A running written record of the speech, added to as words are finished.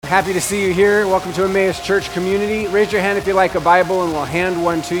Happy to see you here. Welcome to Emmaus Church Community. Raise your hand if you like a Bible and we'll hand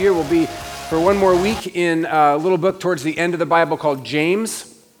one to you. We'll be for one more week in a little book towards the end of the Bible called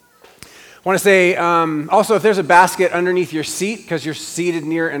James. I want to say also if there's a basket underneath your seat because you're seated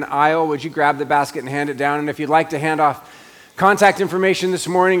near an aisle, would you grab the basket and hand it down? And if you'd like to hand off contact information this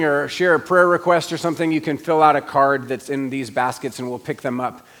morning or share a prayer request or something, you can fill out a card that's in these baskets and we'll pick them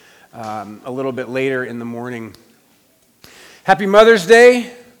up a little bit later in the morning. Happy Mother's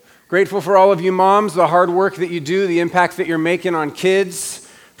Day. Grateful for all of you moms, the hard work that you do, the impact that you're making on kids.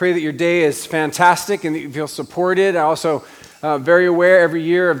 Pray that your day is fantastic and that you feel supported. I also very aware every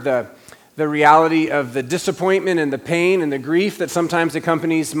year of the reality of the disappointment and the pain and the grief that sometimes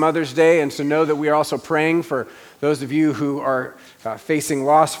accompanies Mother's Day. And so know that we are also praying for those of you who are facing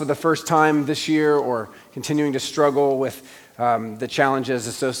loss for the first time this year or continuing to struggle with the challenges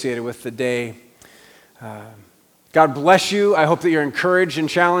associated with the day. God bless you. I hope that you're encouraged and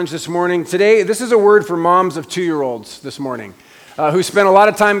challenged this morning. Today, this is a word for moms of 2-year-olds this morning who spent a lot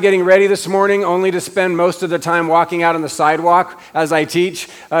of time getting ready this morning only to spend most of the time walking out on the sidewalk as I teach,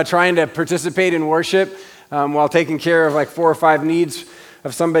 trying to participate in worship while taking care of like 4 or 5 needs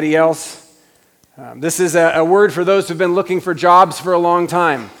of somebody else. This is a word for those who've been looking for jobs for a long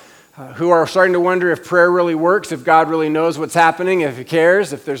time, who are starting to wonder if prayer really works, if God really knows what's happening, if He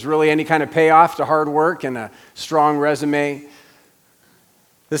cares, if there's really any kind of payoff to hard work and a strong resume.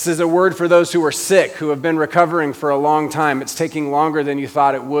 This is a word for those who are sick, who have been recovering for a long time. It's taking longer than you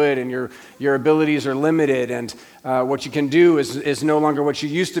thought it would, and your abilities are limited, and what you can do is no longer what you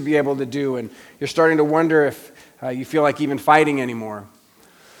used to be able to do, and you're starting to wonder if you feel like even fighting anymore.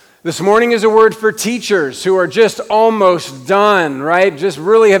 This morning is a word for teachers who are just almost done, right? Just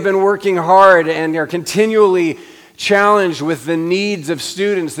really have been working hard and are continually challenged with the needs of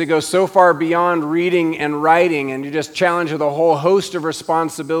students that go so far beyond reading and writing, and you're just challenged with a whole host of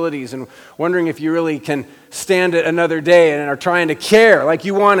responsibilities and wondering if you really can stand it another day and are trying to care like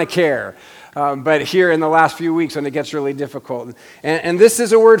you want to care. But here in the last few weeks when it gets really difficult. And this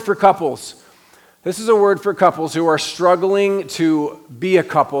is a word for couples. This is a word for couples who are struggling to be a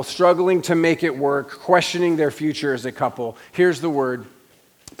couple, struggling to make it work, questioning their future as a couple. Here's the word: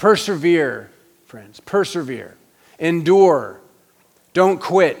 persevere, friends. Persevere. Endure. Don't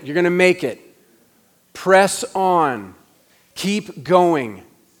quit. You're going to make it. Press on. Keep going.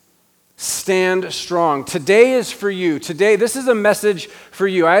 Stand strong. Today is for you. Today, this is a message for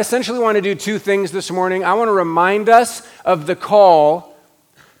you. I essentially want to do 2 things this morning. I want to remind us of the call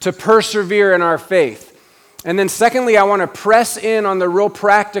to persevere in our faith. And then secondly, I want to press in on the real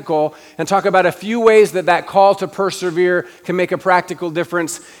practical and talk about a few ways that call to persevere can make a practical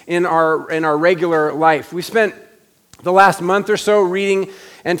difference in our regular life. We spent the last month or so reading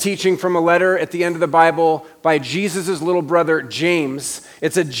and teaching from a letter at the end of the Bible by Jesus' little brother, James.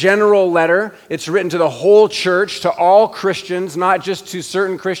 It's a general letter. It's written to the whole church, to all Christians, not just to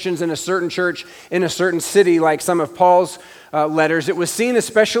certain Christians in a certain church in a certain city like some of Paul's letters. It was seen,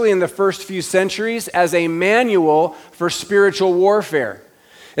 especially in the first few centuries, as a manual for spiritual warfare.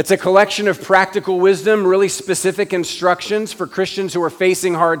 It's a collection of practical wisdom, really specific instructions for Christians who are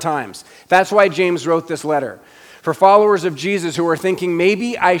facing hard times. That's why James wrote this letter. For followers of Jesus who are thinking,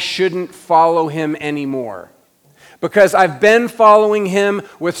 maybe I shouldn't follow Him anymore, because I've been following Him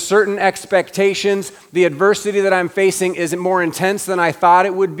with certain expectations. The adversity that I'm facing is more intense than I thought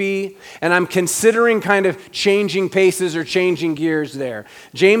it would be, and I'm considering kind of changing paces or changing gears there.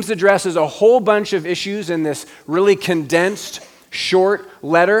 James addresses a whole bunch of issues in this really condensed, short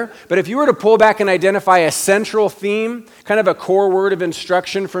letter. But if you were to pull back and identify a central theme, kind of a core word of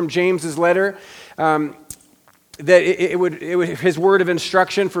instruction from James's letter, that it would his word of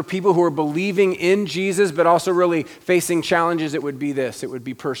instruction for people who are believing in Jesus but also really facing challenges, it would be this: it would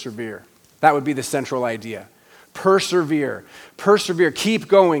be persevere. That would be the central idea. Persevere. Persevere. Keep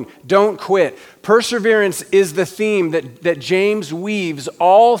going. Don't quit. Perseverance is the theme that James weaves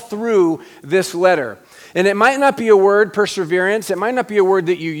all through this letter. And it might not be a word, perseverance, it might not be a word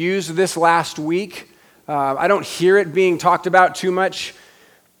that you used this last week. I don't hear it being talked about too much.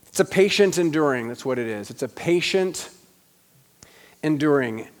 It's a patient enduring, that's what it is. It's a patient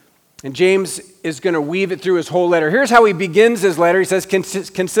enduring. And James is going to weave it through his whole letter. Here's how he begins his letter. He says,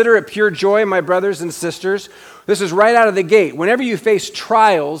 "Consider it pure joy, my brothers and sisters." This is right out of the gate. Whenever you face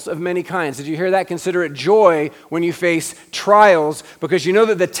trials of many kinds, did you hear that? Consider it joy when you face trials, because you know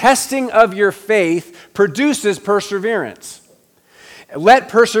that the testing of your faith produces perseverance. Let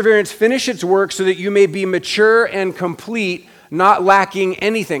perseverance finish its work so that you may be mature and complete, not lacking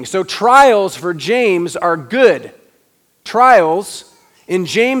anything. So trials for James are good. Trials in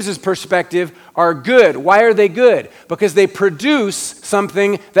James's perspective, are good. Why are they good? Because they produce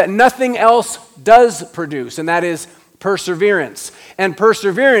something that nothing else does produce, and that is perseverance. And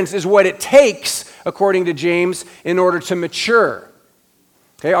perseverance is what it takes, according to James, in order to mature.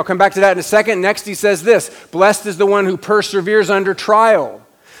 Okay, I'll come back to that in a second. Next, he says this: blessed is the one who perseveres under trial,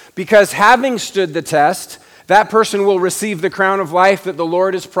 because having stood the test, that person will receive the crown of life that the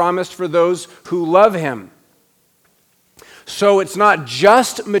Lord has promised for those who love him. So it's not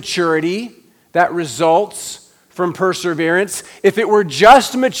just maturity that results from perseverance. If it were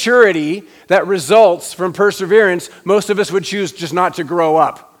just maturity that results from perseverance, most of us would choose just not to grow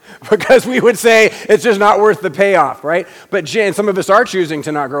up, because we would say it's just not worth the payoff, right? And some of us are choosing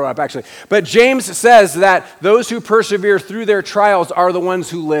to not grow up, actually. But James says that those who persevere through their trials are the ones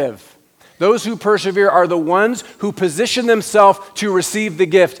who live. Those who persevere are the ones who position themselves to receive the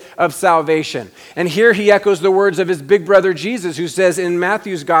gift of salvation. And here he echoes the words of his big brother Jesus, who says in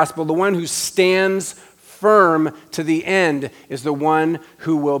Matthew's gospel, the one who stands firm to the end is the one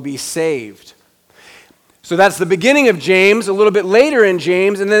who will be saved. So that's the beginning of James, a little bit later in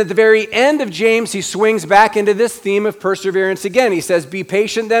James, and then at the very end of James, he swings back into this theme of perseverance again. He says, be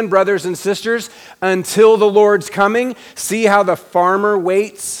patient then, brothers and sisters, until the Lord's coming. See how the farmer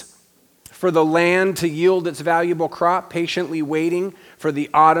waits for the land to yield its valuable crop, patiently waiting for the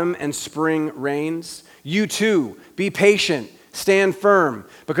autumn and spring rains. You too, be patient, stand firm,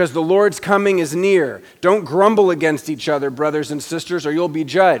 because the Lord's coming is near. Don't grumble against each other, brothers and sisters, or you'll be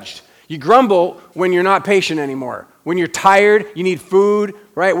judged. You grumble when you're not patient anymore. When you're tired, you need food,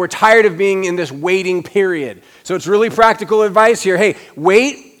 right? We're tired of being in this waiting period. So it's really practical advice here. Hey,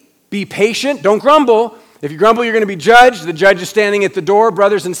 wait, be patient, don't grumble. If you grumble, you're going to be judged. The judge is standing at the door.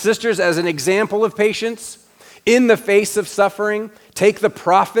 Brothers and sisters, as an example of patience, in the face of suffering, take the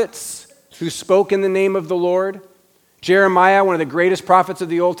prophets who spoke in the name of the Lord. Jeremiah, one of the greatest prophets of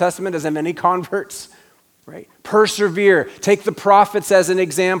the Old Testament, doesn't have any converts, right? Persevere. Take the prophets as an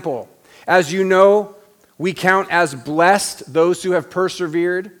example. As you know, we count as blessed those who have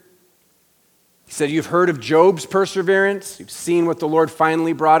persevered. He said, you've heard of Job's perseverance. You've seen what the Lord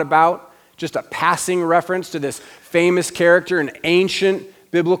finally brought about. Just a passing reference to this famous character in ancient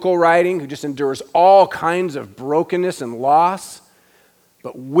biblical writing who just endures all kinds of brokenness and loss,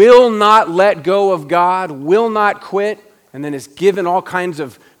 but will not let go of God, will not quit, and then is given all kinds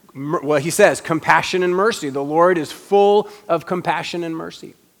of, well, he says, compassion and mercy. The Lord is full of compassion and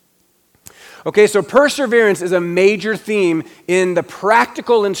mercy. Okay, so perseverance is a major theme in the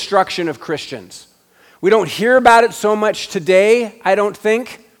practical instruction of Christians. We don't hear about it so much today, I don't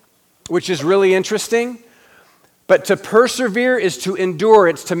think, which is really interesting. But to persevere is to endure,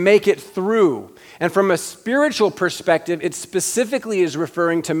 it's to make it through. And from a spiritual perspective, it specifically is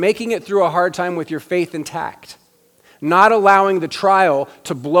referring to making it through a hard time with your faith intact, not allowing the trial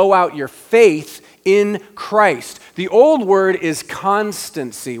to blow out your faith in Christ. The old word is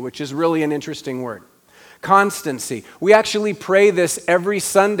constancy, which is really an interesting word. Constancy. We actually pray this every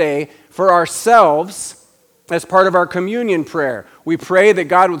Sunday for ourselves as part of our communion prayer. We pray that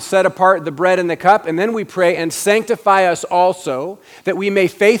God would set apart the bread and the cup, and then we pray and sanctify us also, that we may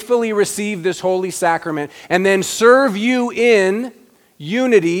faithfully receive this holy sacrament and then serve you in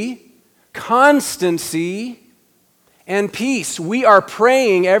unity, constancy, and peace. We are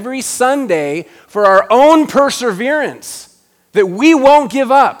praying every Sunday for our own perseverance, that we won't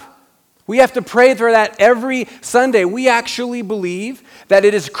give up. We have to pray for that every Sunday. We actually believe that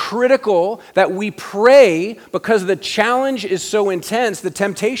it is critical that we pray because the challenge is so intense, the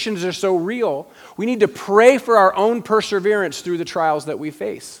temptations are so real. We need to pray for our own perseverance through the trials that we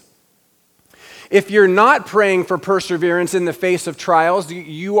face. If you're not praying for perseverance in the face of trials,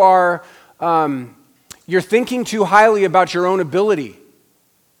 you're thinking too highly about your own ability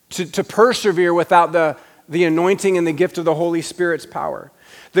to persevere without the anointing and the gift of the Holy Spirit's power.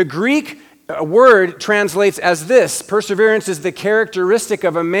 The Greek word translates as this: perseverance is the characteristic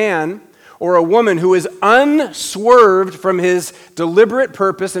of a man or a woman who is unswerved from his deliberate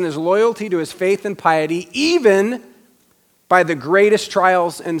purpose and his loyalty to his faith and piety, even by the greatest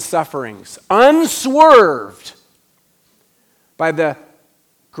trials and sufferings. Unswerved by the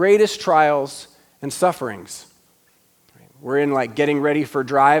greatest trials and sufferings. We're in like getting ready for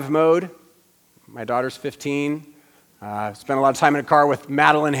drive mode. My daughter's 15. Spent a lot of time in a car with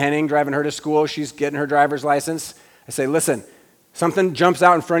Madeline Henning, driving her to school. She's getting her driver's license. I say, listen, something jumps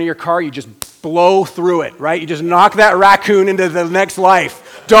out in front of your car, you just blow through it, right? You just knock that raccoon into the next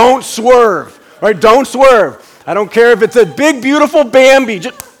life. Don't swerve, right? Don't swerve. I don't care if it's a big, beautiful Bambi.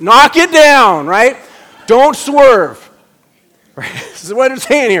 Just knock it down, right? Don't swerve. This is what it's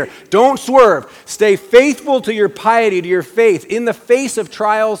saying here. Don't swerve. Stay faithful to your piety, to your faith, in the face of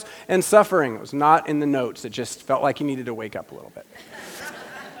trials and suffering. It was not in the notes. It just felt like you needed to wake up a little bit.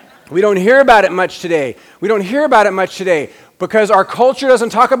 We don't hear about it much today. Because our culture doesn't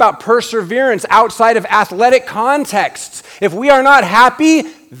talk about perseverance outside of athletic contexts. If we are not happy,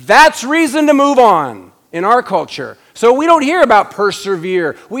 that's reason to move on in our culture. So we don't hear about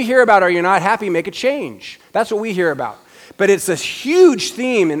persevere. We hear about, are you not happy? Make a change. That's what we hear about. But it's a huge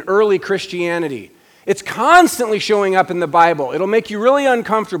theme in early Christianity. It's constantly showing up in the Bible. It'll make you really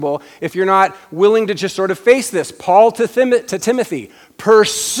uncomfortable if you're not willing to just sort of face this. Paul to Timothy,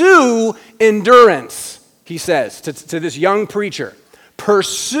 pursue endurance, he says to this young preacher.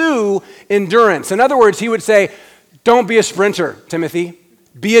 Pursue endurance. In other words, he would say, don't be a sprinter, Timothy.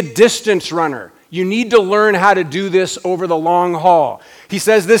 Be a distance runner. You need to learn how to do this over the long haul. He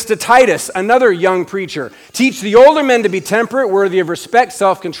says this to Titus, another young preacher. Teach the older men to be temperate, worthy of respect,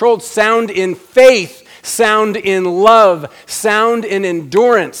 self-controlled, sound in faith, sound in love, sound in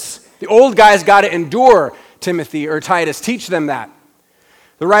endurance. The old guys got to endure, Timothy or Titus. Teach them that.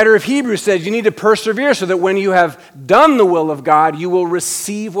 The writer of Hebrews says you need to persevere so that when you have done the will of God, you will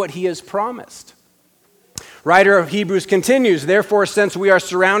receive what he has promised. Writer of Hebrews continues, therefore, since we are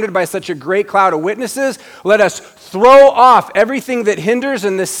surrounded by such a great cloud of witnesses, let us throw off everything that hinders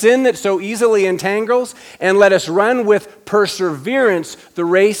and the sin that so easily entangles, and let us run with perseverance the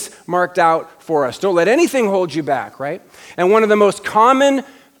race marked out for us. Don't let anything hold you back, right? And one of the most common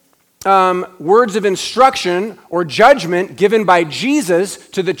words of instruction or judgment given by Jesus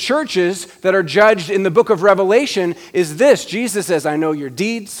to the churches that are judged in the book of Revelation is this. Jesus says, I know your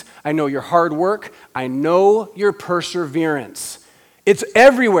deeds, I know your hard work, I know your perseverance. It's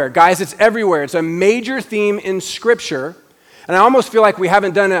everywhere, guys, it's everywhere. It's a major theme in Scripture, and I almost feel like we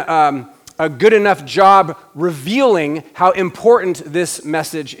haven't done a good enough job revealing how important this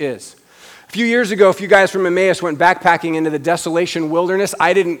message is. A few years ago, a few guys from Emmaus went backpacking into the desolation wilderness.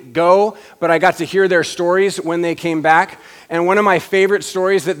 I didn't go, but I got to hear their stories when they came back. And one of my favorite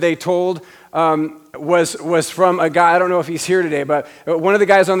stories that they told was from a guy, I don't know if he's here today, but one of the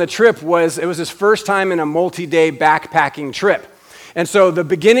guys on the trip it was his first time in a multi-day backpacking trip. And so the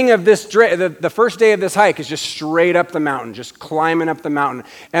beginning of this, the first day of this hike is just straight up the mountain, just climbing up the mountain.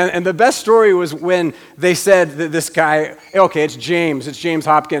 And the best story was when they said that this guy, okay, it's James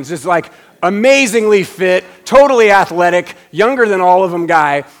Hopkins, is like amazingly fit, totally athletic, younger than all of them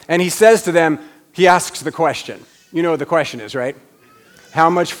guy. And he says to them, he asks the question. You know what the question is, right? How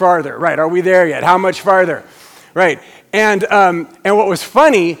much farther? Right, are we there yet? How much farther? Right, and what was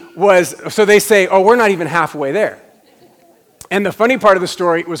funny was, so they say, oh, we're not even halfway there. And the funny part of the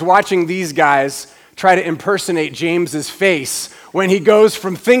story was watching these guys try to impersonate James's face when he goes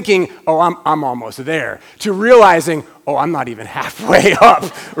from thinking, oh, I'm almost there, to realizing, oh, I'm not even halfway up,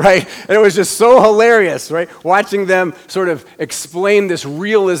 right? And it was just so hilarious, right? Watching them sort of explain this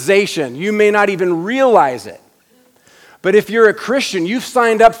realization. You may not even realize it. But if you're a Christian, you've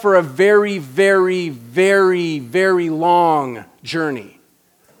signed up for a very, very, very, very long journey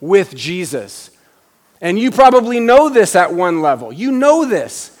with Jesus. And you probably know this at one level. You know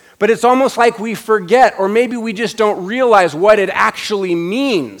this. But it's almost like we forget, or maybe we just don't realize what it actually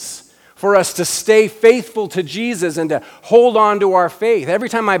means for us to stay faithful to Jesus and to hold on to our faith. Every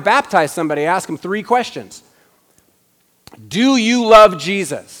time I baptize somebody, I ask them 3 questions. Do you love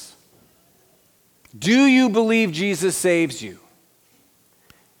Jesus? Do you believe Jesus saves you?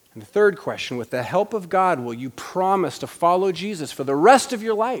 And the third question, with the help of God, will you promise to follow Jesus for the rest of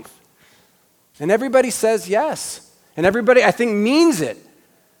your life? And everybody says yes. And everybody, I think, means it.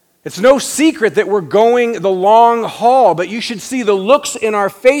 It's no secret that we're going the long haul, but you should see the looks in our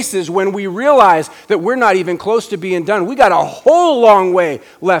faces when we realize that we're not even close to being done. We got a whole long way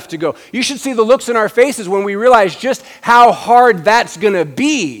left to go. You should see the looks in our faces when we realize just how hard that's going to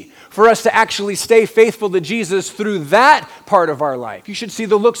be for us to actually stay faithful to Jesus through that part of our life. You should see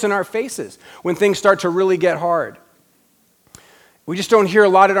the looks in our faces when things start to really get hard. We just don't hear a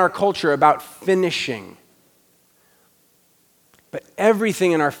lot in our culture about finishing. But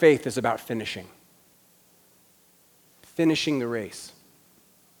everything in our faith is about finishing. Finishing the race.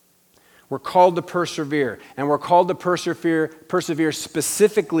 We're called to persevere, and we're called to persevere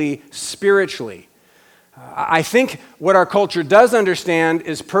specifically spiritually. I think what our culture does understand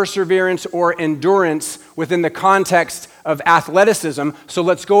is perseverance or endurance within the context of athleticism. So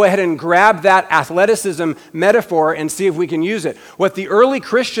let's go ahead and grab that athleticism metaphor and see if we can use it. What the early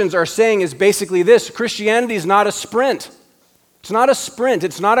Christians are saying is basically this: Christianity is not a sprint. It's not a sprint.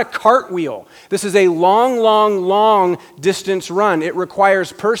 It's not a cartwheel. This is a long, long, long distance run. It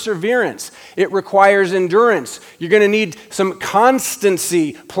requires perseverance. It requires endurance. You're going to need some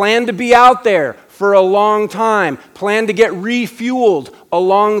constancy. Plan to be out there for a long time. Plan to get refueled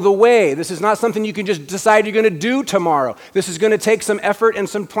along the way. This is not something you can just decide you're going to do tomorrow. This is going to take some effort and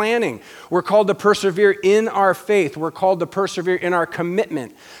some planning. We're called to persevere in our faith. We're called to persevere in our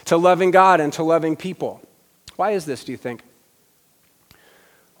commitment to loving God and to loving people. Why is this, do you think?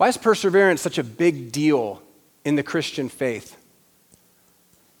 Why is perseverance such a big deal in the Christian faith?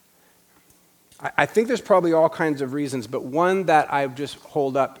 I think there's probably all kinds of reasons, but one that I just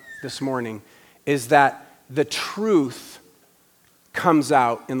hold up this morning is that the truth comes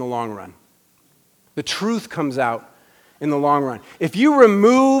out in the long run. The truth comes out in the long run. If you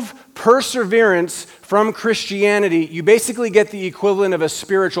remove perseverance from Christianity, you basically get the equivalent of a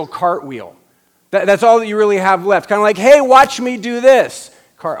spiritual cartwheel. That's all that you really have left. Kind of like, hey, watch me do this.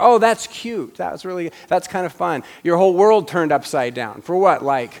 Oh, that's cute. That's kind of fun. Your whole world turned upside down. For what,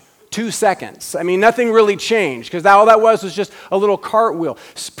 like 2 seconds? I mean, nothing really changed because all that was just a little cartwheel.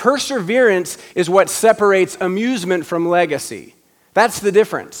 Perseverance is what separates amusement from legacy. That's the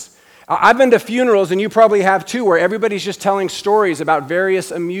difference. I've been to funerals, and you probably have too, where everybody's just telling stories about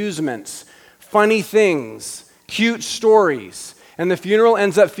various amusements, funny things, cute stories, and the funeral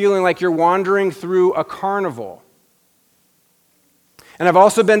ends up feeling like you're wandering through a carnival. And I've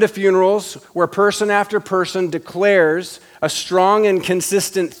also been to funerals where person after person declares a strong and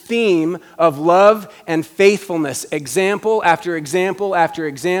consistent theme of love and faithfulness, example after example after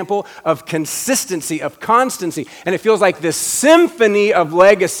example of consistency, of constancy. And it feels like this symphony of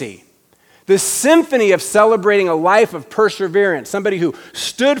legacy, this symphony of celebrating a life of perseverance, somebody who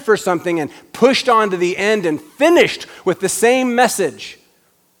stood for something and pushed on to the end and finished with the same message.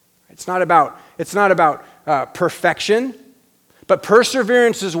 It's not about perfection. But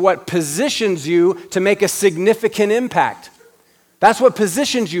perseverance is what positions you to make a significant impact. That's what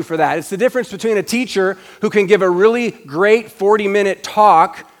positions you for that. It's the difference between a teacher who can give a really great 40-minute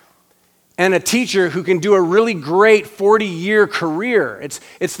talk and a teacher who can do a really great 40-year career.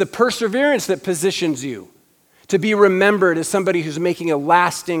 It's the perseverance that positions you to be remembered as somebody who's making a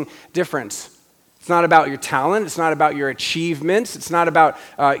lasting difference. It's not about your talent. It's not about your achievements. It's not about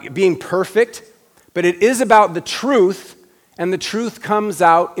being perfect. But it is about the truth. And the truth comes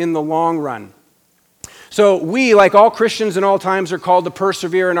out in the long run. So we, like all Christians in all times, are called to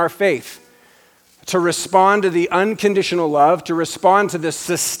persevere in our faith, to respond to the unconditional love, to respond to the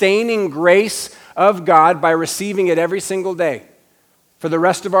sustaining grace of God by receiving it every single day for the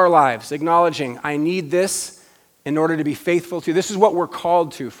rest of our lives, acknowledging, I need this in order to be faithful to you. This is what we're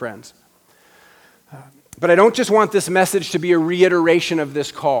called to, friends. But I don't just want this message to be a reiteration of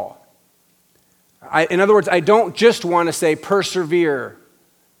this call. In other words, I don't just want to say persevere,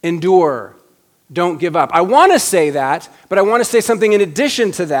 endure, don't give up. I want to say that, but I want to say something in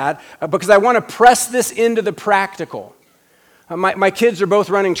addition to that because I want to press this into the practical. My kids are both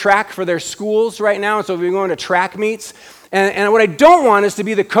running track for their schools right now, and so we've been going to track meets. And what I don't want is to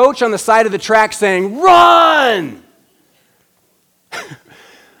be the coach on the side of the track saying, run!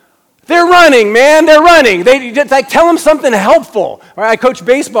 They're running, man. They're running. Tell them something helpful. All right, I coach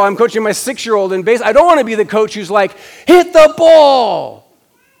baseball. I'm coaching my 6-year-old in baseball. I don't want to be the coach who's like, hit the ball.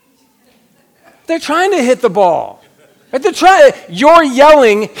 They're trying to hit the ball. You're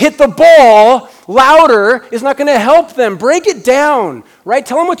yelling, hit the ball louder is not going to help them. Break it down, right?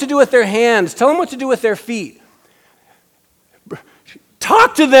 Tell them what to do with their hands. Tell them what to do with their feet.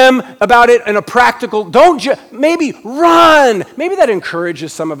 Talk to them about it in a practical, maybe run. Maybe that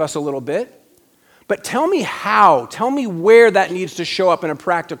encourages some of us a little bit. But tell me how. Tell me where that needs to show up in a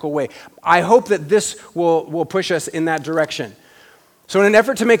practical way. I hope that this will push us in that direction. So in an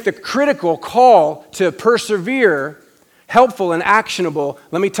effort to make the critical call to persevere helpful and actionable,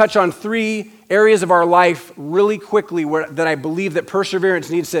 let me touch on 3 areas of our life really quickly that I believe that perseverance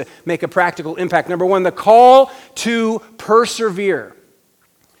needs to make a practical impact. Number 1, the call to persevere.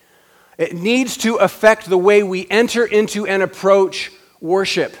 It needs to affect the way we enter into and approach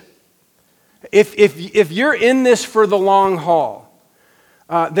worship. If you're in this for the long haul,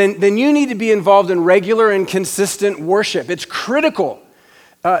 then you need to be involved in regular and consistent worship. It's critical.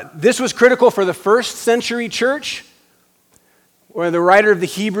 This was critical for the first century church, where the writer of the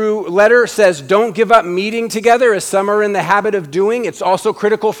Hebrew letter says, don't give up meeting together as some are in the habit of doing. It's also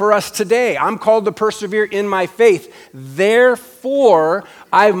critical for us today. I'm called to persevere in my faith. Therefore,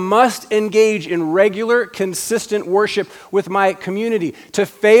 I must engage in regular, consistent worship with my community. To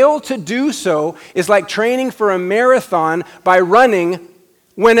fail to do so is like training for a marathon by running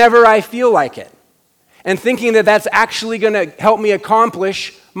whenever I feel like it. and thinking that that's actually going to help me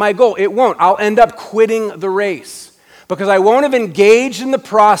accomplish my goal. It won't. I'll end up quitting the race because I won't have engaged in the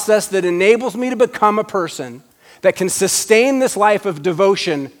process that enables me to become a person that can sustain this life of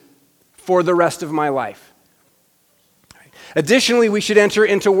devotion for the rest of my life. Additionally, we should enter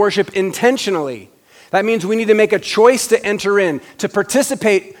into worship intentionally. That means we need to make a choice to enter in, to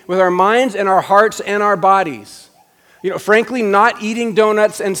participate with our minds and our hearts and our bodies. Frankly, not eating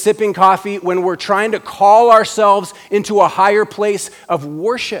donuts and sipping coffee when we're trying to call ourselves into a higher place of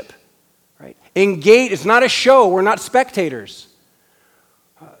worship. Right? Engage. It's not a show. We're not spectators.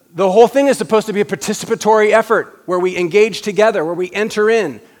 The whole thing is supposed to be a participatory effort where we engage together, where we enter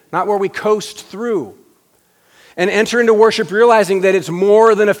in, not where we coast through. And enter into worship realizing that it's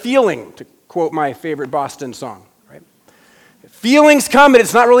more than a feeling, to quote my favorite Boston song. Right? Feelings come, and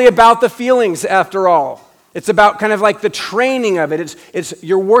it's not really about the feelings after all. It's about kind of like the training of it. It's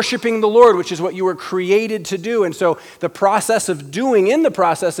you're worshiping the Lord, which is what you were created to do. And so in the process of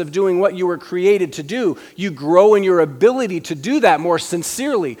doing what you were created to do, you grow in your ability to do that more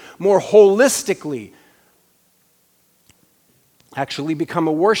sincerely, more holistically. Actually become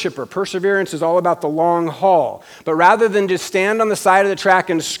a worshiper. Perseverance is all about the long haul. But rather than just stand on the side of the track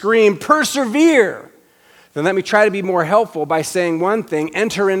and scream, persevere, then let me try to be more helpful by saying one thing: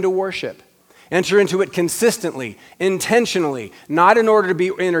 enter into worship. Enter into it consistently, intentionally, not in order to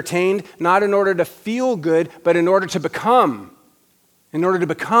be entertained, not in order to feel good, but in order to become. In order to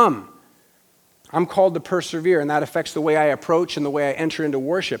become. I'm called to persevere, and that affects the way I approach and the way I enter into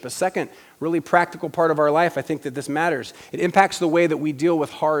worship. A second really practical part of our life, I think that this matters. It impacts the way that we deal with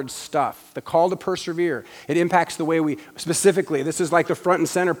hard stuff. The call to persevere. It impacts the way we, specifically, this is like the front and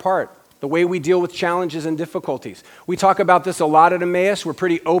center part, the way we deal with challenges and difficulties. We talk about this a lot at Emmaus. We're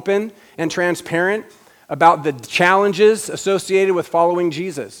pretty open and transparent about the challenges associated with following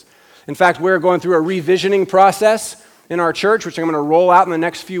Jesus. In fact, we're going through a revisioning process in our church, which I'm going to roll out in the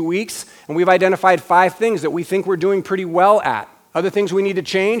next few weeks, and we've identified 5 things that we think we're doing pretty well at. Other things we need to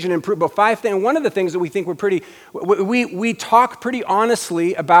change and improve, but 5 things. And one of the things that we think we talk pretty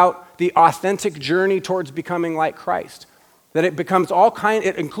honestly about the authentic journey towards becoming like Christ. That it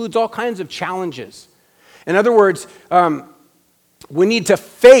includes all kinds of challenges. In other words, we need to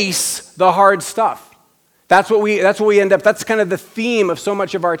face the hard stuff. That's what we end up, that's kind of the theme of so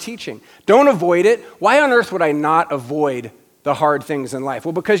much of our teaching. Don't avoid it. Why on earth would I not avoid the hard things in life?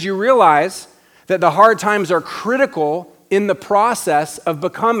 Well, because you realize that the hard times are critical in the process of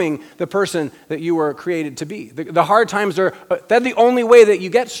becoming the person that you were created to be. The hard times they're the only way that you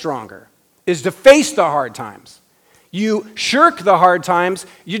get stronger, is to face the hard times. You shirk the hard times,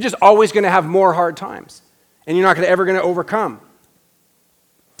 you're just always going to have more hard times. And you're not ever going to overcome.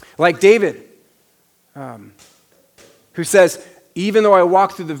 Like David, who says, even though I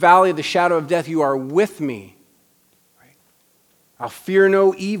walk through the valley of the shadow of death, you are with me. Right? I'll fear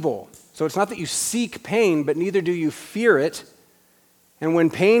no evil. So it's not that you seek pain, but neither do you fear it. And when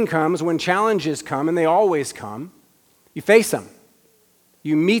pain comes, when challenges come, and they always come, you face them.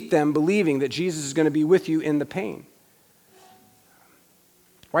 You meet them believing that Jesus is going to be with you in the pain.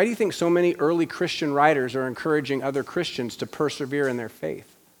 Why do you think so many early Christian writers are encouraging other Christians to persevere in their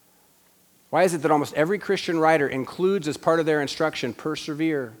faith? Why is it that almost every Christian writer includes as part of their instruction,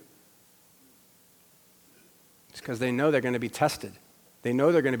 persevere? It's because they know they're going to be tested. They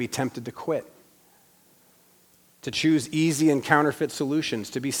know they're going to be tempted to quit, to choose easy and counterfeit solutions,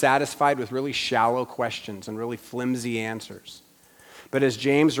 to be satisfied with really shallow questions and really flimsy answers. But as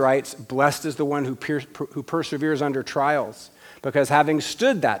James writes, blessed is the one who perseveres under trials, because having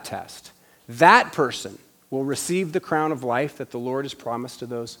stood that test, that person will receive the crown of life that the Lord has promised to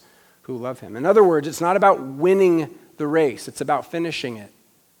those who love him. In other words, it's not about winning the race, it's about finishing it.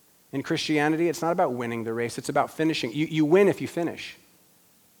 In Christianity, it's not about winning the race, it's about finishing. You win if you finish.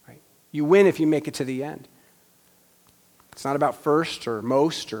 Right? You win if you make it to the end. It's not about first or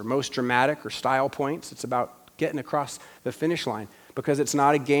most dramatic or style points. It's about getting across the finish line, because it's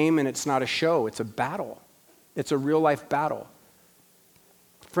not a game and it's not a show. It's a battle. It's a real life battle.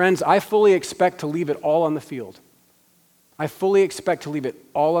 Friends, I fully expect to leave it all on the field. I fully expect to leave it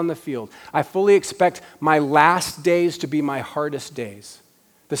all on the field. I fully expect my last days to be my hardest days.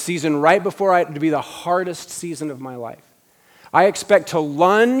 The season right before to be the hardest season of my life. I expect to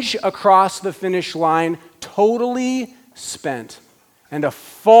lunge across the finish line totally spent and to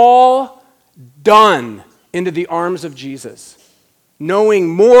fall done into the arms of Jesus, knowing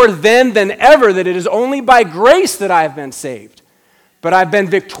more then than ever that it is only by grace that I have been saved. But I've been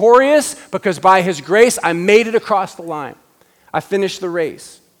victorious because by his grace I made it across the line. I finished the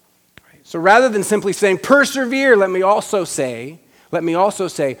race. So rather than simply saying, persevere, let me also say,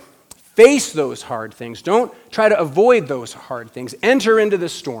 face those hard things. Don't try to avoid those hard things. Enter into the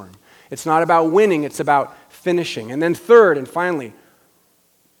storm. It's not about winning, it's about finishing. And then third and finally,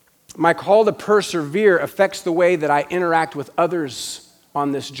 my call to persevere affects the way that I interact with others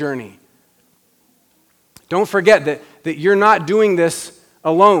on this journey. Don't forget that you're not doing this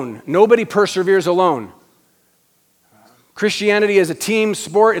alone. Nobody perseveres alone. Christianity is a team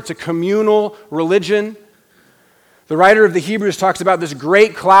sport. It's a communal religion. The writer of the Hebrews talks about this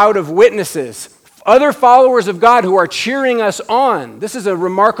great cloud of witnesses, other followers of God who are cheering us on. This is a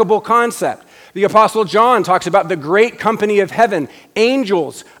remarkable concept. The Apostle John talks about the great company of heaven,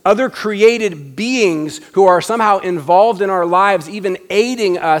 angels, other created beings who are somehow involved in our lives, even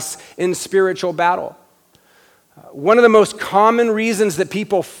aiding us in spiritual battle. One of the most common reasons that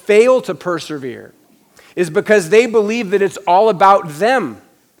people fail to persevere is because they believe that it's all about them.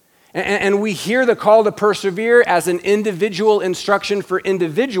 And we hear the call to persevere as an individual instruction for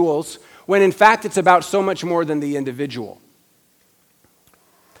individuals, when in fact it's about so much more than the individual.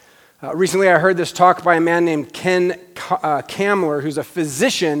 Recently I heard this talk by a man named Ken Kamler, who's a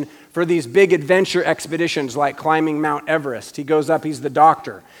physician for these big adventure expeditions like climbing Mount Everest. He goes up, he's the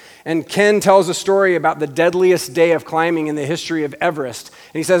doctor. And Ken tells a story about the deadliest day of climbing in the history of Everest.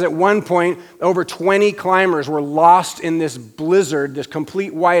 And he says at one point, over 20 climbers were lost in this blizzard, this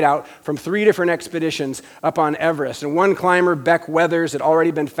complete whiteout from 3 different expeditions up on Everest. And one climber, Beck Weathers, had already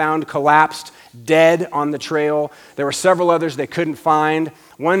been found collapsed, dead on the trail. There were several others they couldn't find.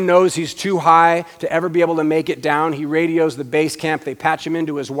 One knows he's too high to ever be able to make it down. He radios the base camp. They patch him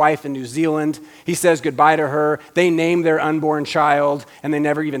into his wife in New Zealand. He says goodbye to her. They name their unborn child, and they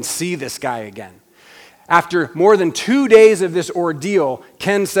never even see this guy again. After more than 2 days of this ordeal,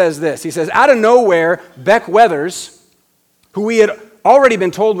 Ken says this. He says, out of nowhere, Beck Weathers, who we had already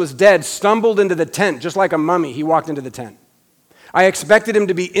been told was dead, stumbled into the tent, just like a mummy. He walked into the tent. I expected him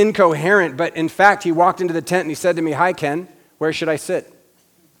to be incoherent, but in fact, he walked into the tent and he said to me, "Hi, Ken, where should I sit?"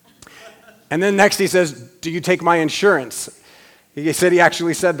 And then next he says, "Do you take my insurance?" He said he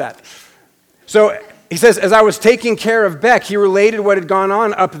actually said that. So he says, as I was taking care of Beck, he related what had gone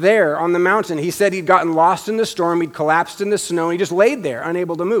on up there on the mountain. He said he'd gotten lost in the storm, he'd collapsed in the snow, and he just laid there,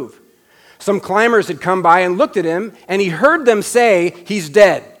 unable to move. Some climbers had come by and looked at him, and he heard them say, "He's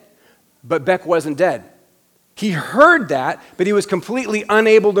dead." But Beck wasn't dead. He heard that, but he was completely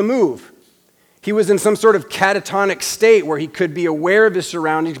unable to move. He was in some sort of catatonic state where he could be aware of his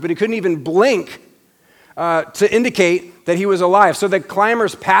surroundings, but he couldn't even blink to indicate that he was alive. So the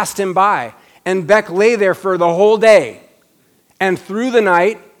climbers passed him by, and Beck lay there for the whole day, and through the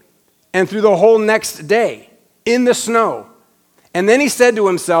night, and through the whole next day, in the snow. And then he said to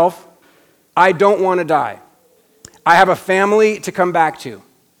himself, "I don't want to die. I have a family to come back to."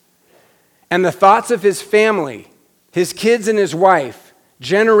 And the thoughts of his family, his kids and his wife,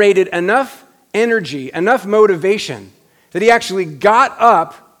 generated enough energy, enough motivation, that he actually got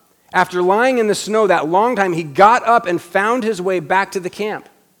up, after lying in the snow that long time, he got up and found his way back to the camp.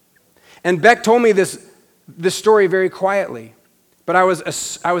 And Beck told me this story very quietly, but I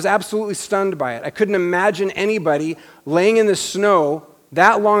was absolutely stunned by it. I couldn't imagine anybody laying in the snow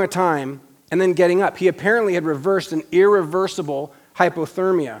that long a time and then getting up. He apparently had reversed an irreversible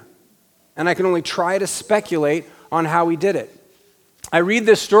hypothermia, and I can only try to speculate on how he did it. I read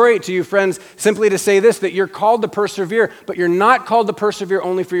this story to you, friends, simply to say this, that you're called to persevere, but you're not called to persevere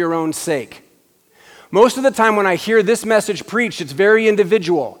only for your own sake. Most of the time when I hear this message preached, it's very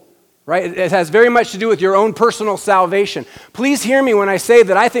individual, right? It has very much to do with your own personal salvation. Please hear me when I say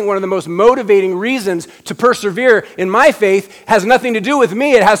that I think one of the most motivating reasons to persevere in my faith has nothing to do with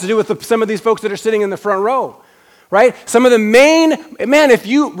me. It has to do with some of these folks that are sitting in the front row, right? Some of the if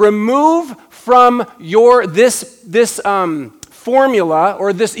you remove from this formula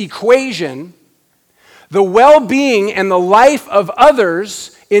or this equation the well-being and the life of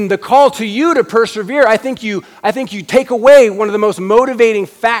others in the call to you to persevere, I think you take away one of the most motivating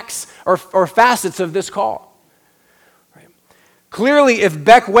facts or facets of this call. Right? Clearly, if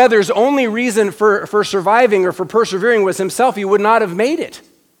Beck Weathers' only reason for surviving or for persevering was himself, he would not have made it.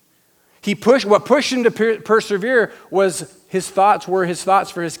 What pushed him to persevere was his thoughts for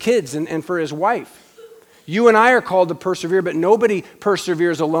his kids and for his wife. You and I are called to persevere, but nobody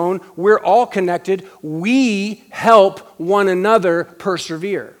perseveres alone. We're all connected. We help one another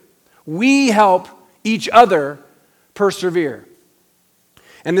persevere. We help each other persevere.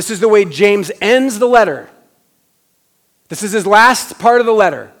 And this is the way James ends the letter. This is his last part of the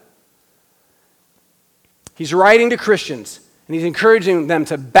letter. He's writing to Christians, and he's encouraging them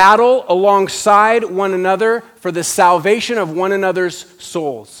to battle alongside one another for the salvation of one another's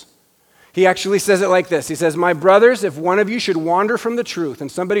souls. He actually says it like this. He says, "My brothers, if one of you should wander from the truth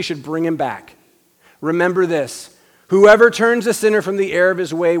and somebody should bring him back, remember this. Whoever turns a sinner from the error of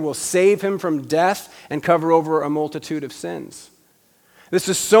his way will save him from death and cover over a multitude of sins." This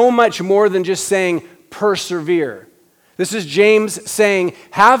is so much more than just saying persevere. This is James saying,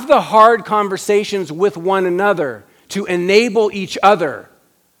 have the hard conversations with one another to enable each other.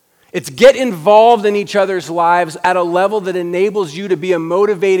 It's get involved in each other's lives at a level that enables you to be a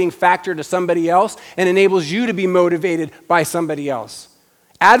motivating factor to somebody else and enables you to be motivated by somebody else.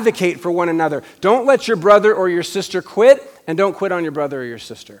 Advocate for one another. Don't let your brother or your sister quit, and don't quit on your brother or your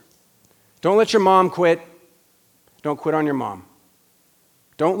sister. Don't let your mom quit. Don't quit on your mom.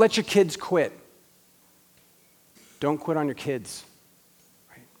 Don't let your kids quit. Don't quit on your kids.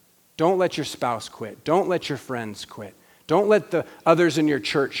 Right? Don't let your spouse quit. Don't let your friends quit. Don't let the others in your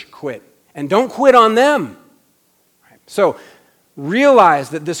church quit. And don't quit on them. Right? So realize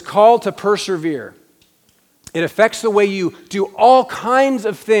that this call to persevere, it affects the way you do all kinds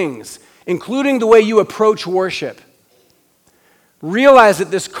of things, including the way you approach worship. Realize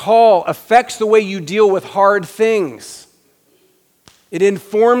that this call affects the way you deal with hard things. It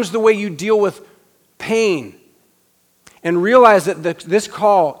informs the way you deal with pain. And realize that this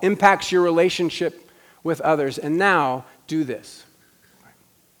call impacts your relationship with others. And now, do this.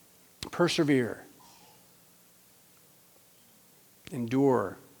 Persevere.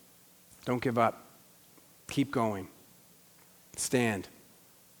 Endure. Don't give up. Keep going. Stand.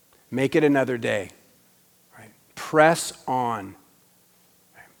 Make it another day. Right? Press on.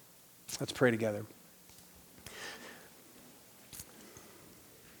 Right? Let's pray together.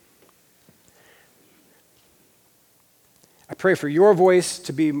 I pray for your voice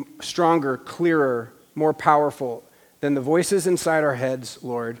to be stronger, clearer, more powerful than the voices inside our heads,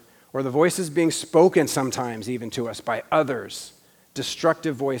 Lord, or the voices being spoken sometimes even to us by others,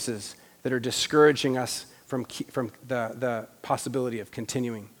 destructive voices that are discouraging us from the possibility of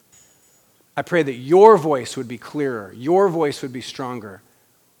continuing. I pray that your voice would be clearer, your voice would be stronger.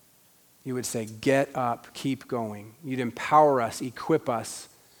 You would say, get up, keep going. You'd empower us, equip us,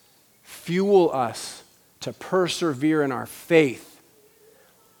 fuel us to persevere in our faith,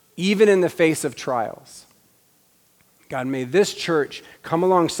 even in the face of trials. God, may this church come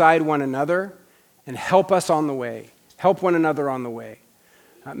alongside one another and help us on the way, help one another on the way.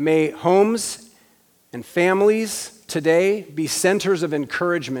 May homes and families today be centers of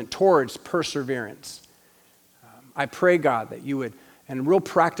encouragement towards perseverance. I pray, God, that you would, in real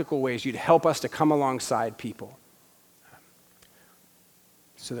practical ways, you'd help us to come alongside people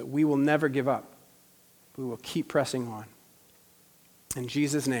so that we will never give up. We will keep pressing on. In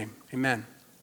Jesus' name, amen.